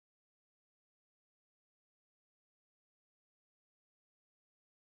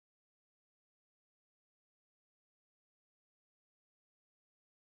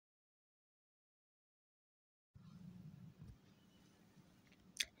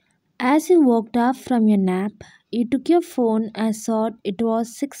As you woke up from your nap, you took your phone and saw it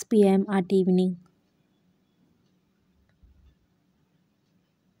was 6 p.m. at evening.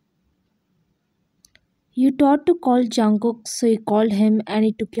 You thought to call Jungkook, so you called him and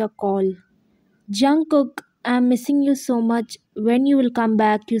he took your call. Jungkook, I'm missing you so much. When you will come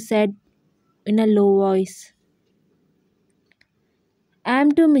back, you said in a low voice.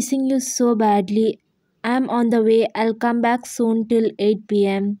 I'm too missing you so badly. I'm on the way. I'll come back soon till 8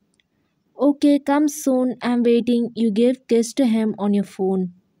 p.m. Okay, come soon. I'm waiting. You gave kiss to him on your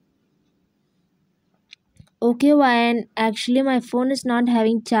phone. Okay, Ryan. Actually, my phone is not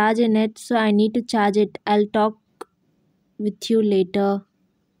having charge in it, so I need to charge it. I'll talk with you later.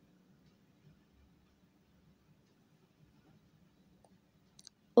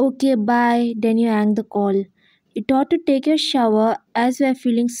 Okay, bye. Then you hang the call. You thought to take your shower as you were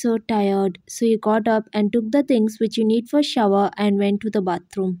feeling so tired, so you got up and took the things which you need for shower and went to the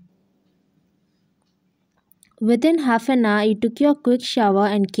bathroom. Within half an hour, you took your quick shower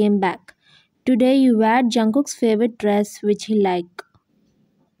and came back. Today, you wear Jungkook's favorite dress, which he liked.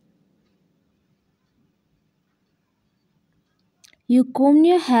 You combed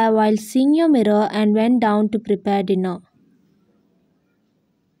your hair while seeing your mirror and went down to prepare dinner.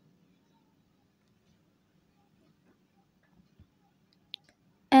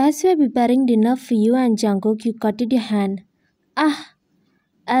 As you were preparing dinner for you and Jungkook, you cutted your hand. Ah!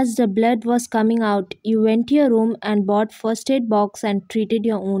 As the blood was coming out, you went to your room and bought first aid box and treated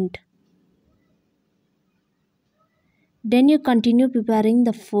your wound. Then you continue preparing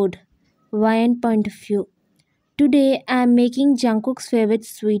the food. Vian point of view. Today I am making Jungkook's favorite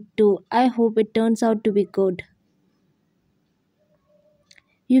sweet too. I hope it turns out to be good.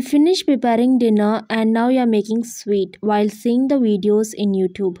 You finish preparing dinner and now you are making sweet while seeing the videos in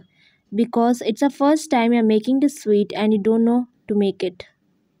YouTube. Because it's the first time you are making the sweet and you don't know to make it.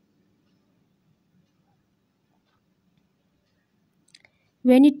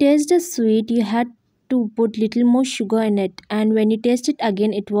 When you taste the sweet, you had to put little more sugar in it, and when you taste it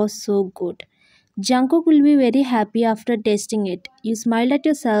again, it was so good. Jungkook will be very happy after tasting it. You smiled at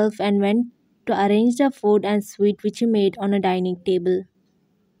yourself and went to arrange the food and sweet which you made on a dining table.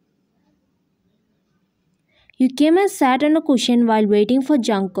 You came and sat on a cushion while waiting for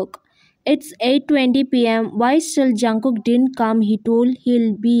Jungkook. It's 8:20 p.m. Why still Jungkook didn't come? He told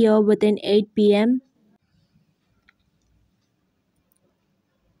he'll be here within 8 p.m.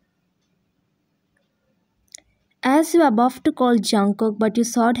 As you were about to call Jungkook, but you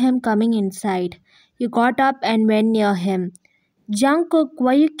saw him coming inside. You got up and went near him. Jungkook,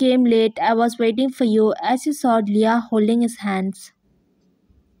 why you came late? I was waiting for you as you saw Leah holding his hands.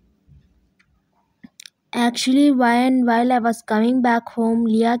 Actually, while I was coming back home,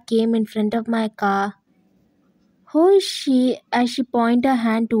 Leah came in front of my car. Who is she? As she pointed her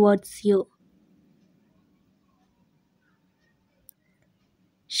hand towards you.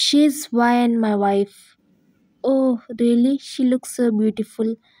 She's Ryan, my wife. Oh, really? She looks so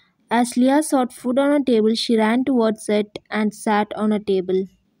beautiful. As Leah saw food on a table, she ran towards it and sat on a table.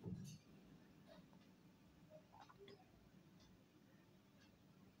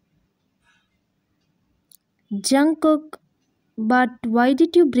 Jungkook, but why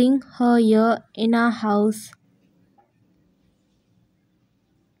did you bring her here in our house?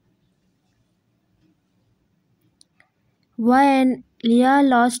 When Leah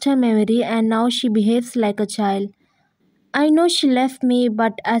lost her memory and now she behaves like a child. I know she left me,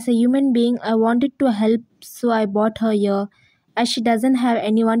 but as a human being, I wanted to help, so I brought her here, as she doesn't have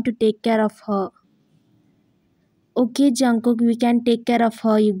anyone to take care of her. Okay, Jungkook, we can take care of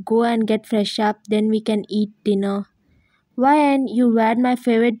her. You go and get fresh up, then we can eat dinner. Ryan, you wear my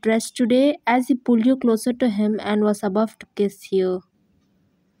favorite dress today as he pulled you closer to him and was about to kiss you.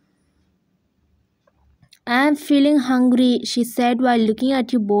 I'm feeling hungry, she said while looking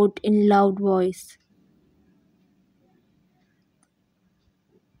at you both in loud voice.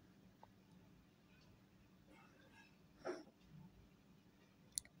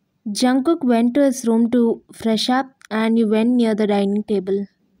 Jungkook went to his room to fresh up and you went near the dining table.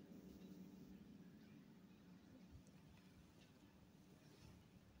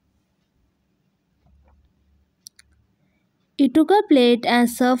 He took a plate and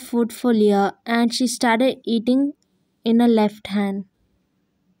served food for Leah and she started eating in her left hand.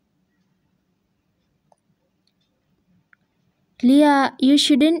 Leah, you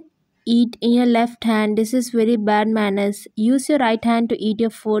shouldn't eat in your left hand. This is very bad manners. Use your right hand to eat your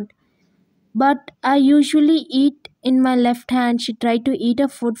food. But I usually eat in my left hand. She tried to eat her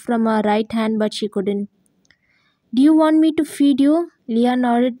food from her right hand but she couldn't. Do you want me to feed you? Leah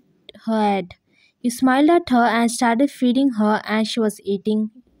nodded her head. You smiled at her and started feeding her and she was eating.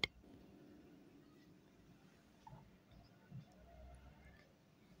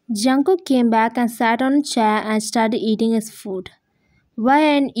 Jungkook came back and sat on a chair and started eating his food.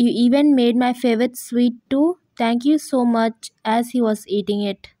 And you even made my favorite sweet too. Thank you so much as he was eating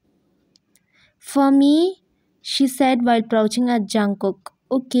it. For me, she said while crouching at Jungkook.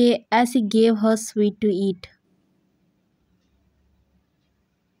 Okay, as he gave her sweet to eat.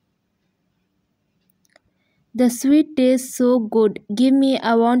 The sweet tastes so good. Give me,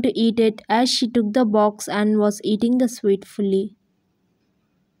 I want to eat it as she took the box and was eating the sweet fully.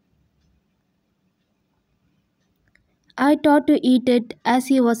 I thought to eat it as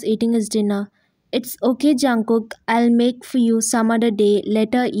he was eating his dinner. It's okay, Jungkook. I'll make for you some other day.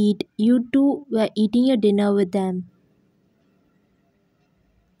 Let her eat. You two were eating your dinner with them.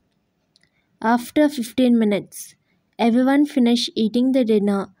 After 15 minutes, everyone finished eating the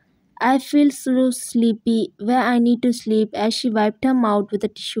dinner. I feel so sleepy where I need to sleep as she wiped her mouth with a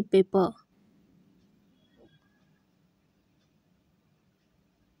tissue paper.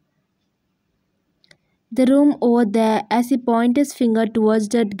 The room over there as he pointed his finger towards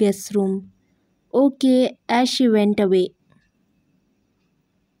the guest room. Okay, as she went away.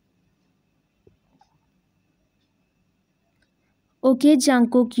 Okay,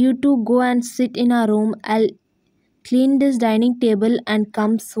 Jungkook, you two go and sit in our room. I'll clean this dining table and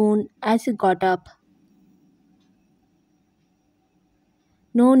come soon as he got up.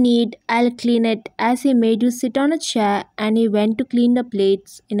 No need, I'll clean it as he made you sit on a chair and he went to clean the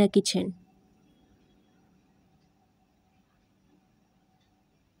plates in a kitchen.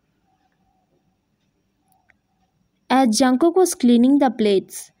 As Jungkook was cleaning the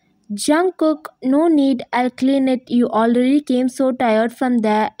plates, Jungkook, no need, I'll clean it. You already came so tired from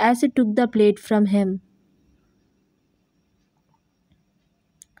there as he took the plate from him.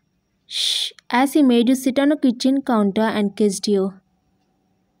 Shh, as he made you sit on a kitchen counter and kissed you.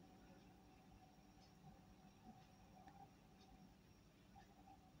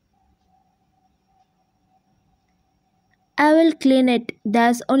 I will clean it.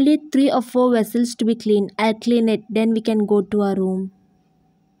 There's only 3 or 4 vessels to be cleaned. I'll clean it, then we can go to our room.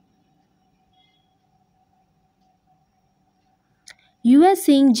 You are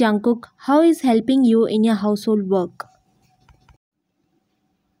seeing Jungkook, how is helping you in your household work.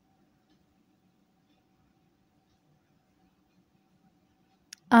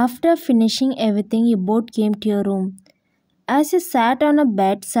 After finishing everything, you both came to your room. As you sat on a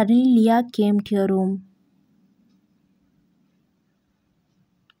bed, suddenly Leah came to your room.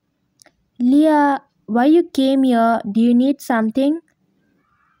 Leah, why you came here? Do you need something?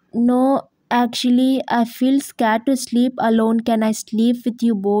 No, actually, I feel scared to sleep alone. Can I sleep with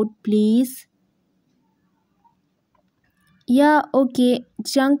you both, please? Yeah, okay.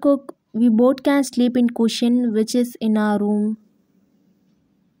 Jungkook, we both can sleep in cushion which is in our room.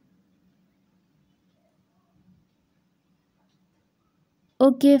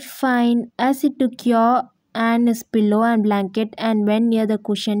 Okay, fine. As he took your and his pillow and blanket and went near the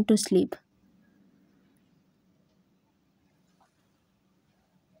cushion to sleep.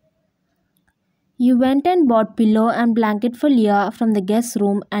 You went and bought pillow and blanket for Leah from the guest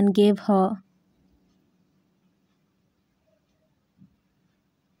room and gave her.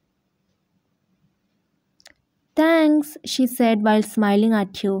 Thanks, she said while smiling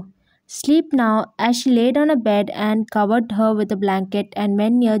at you. Sleep now, as she laid on a bed and covered her with a blanket and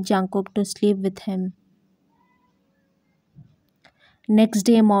went near Jungkook to sleep with him. Next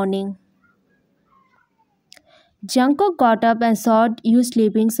day morning, Jungkook got up and saw you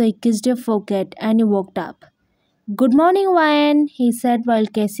sleeping, so he kissed your forehead and you woke up. Good morning, Ryan, he said while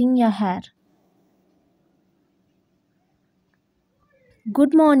kissing your hair.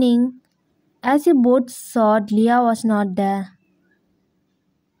 Good morning. As you both saw, Leah was not there.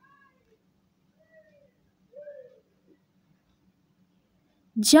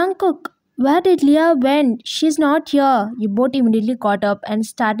 Jungkook, where did Leah went? She's not here. You both immediately got up and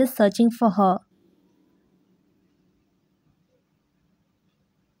started searching for her.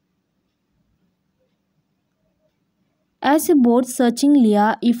 As you both searching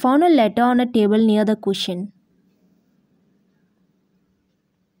Leah, you found a letter on a table near the cushion.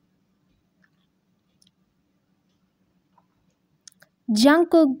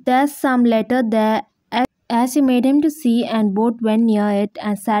 Jungkook, there's some letter there as he made him to see and both went near it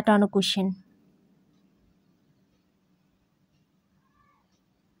and sat on a cushion.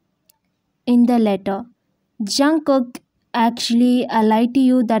 In the letter, Jungkook, actually, I lied to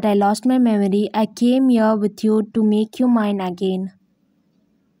you that I lost my memory. I came here with you to make you mine again.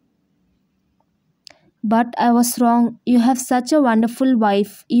 But I was wrong. You have such a wonderful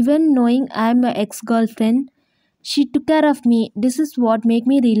wife. Even knowing I'm your ex-girlfriend, she took care of me. This is what made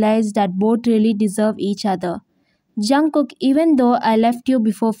me realize that both really deserve each other. Jungkook, even though I left you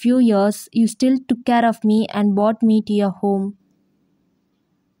before few years, you still took care of me and brought me to your home.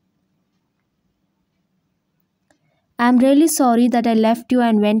 I'm really sorry that I left you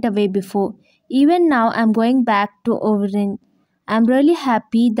and went away before. Even now, I'm going back to Overin. I'm really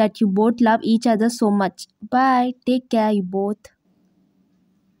happy that you both love each other so much. Bye. Take care, you both.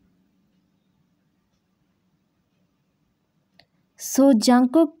 So,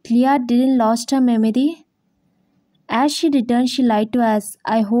 Jungkook, Clea didn't lost her memory? As she returned, she lied to us.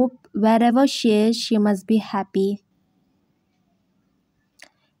 I hope wherever she is, she must be happy.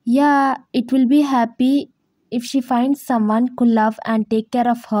 Yeah, it will be happy if she finds someone who love and take care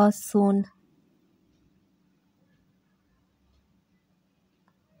of her soon.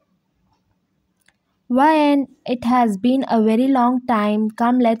 Ryan, it has been a very long time.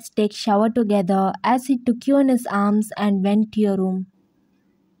 Come, let's take shower together. As he took you in his arms and went to your room.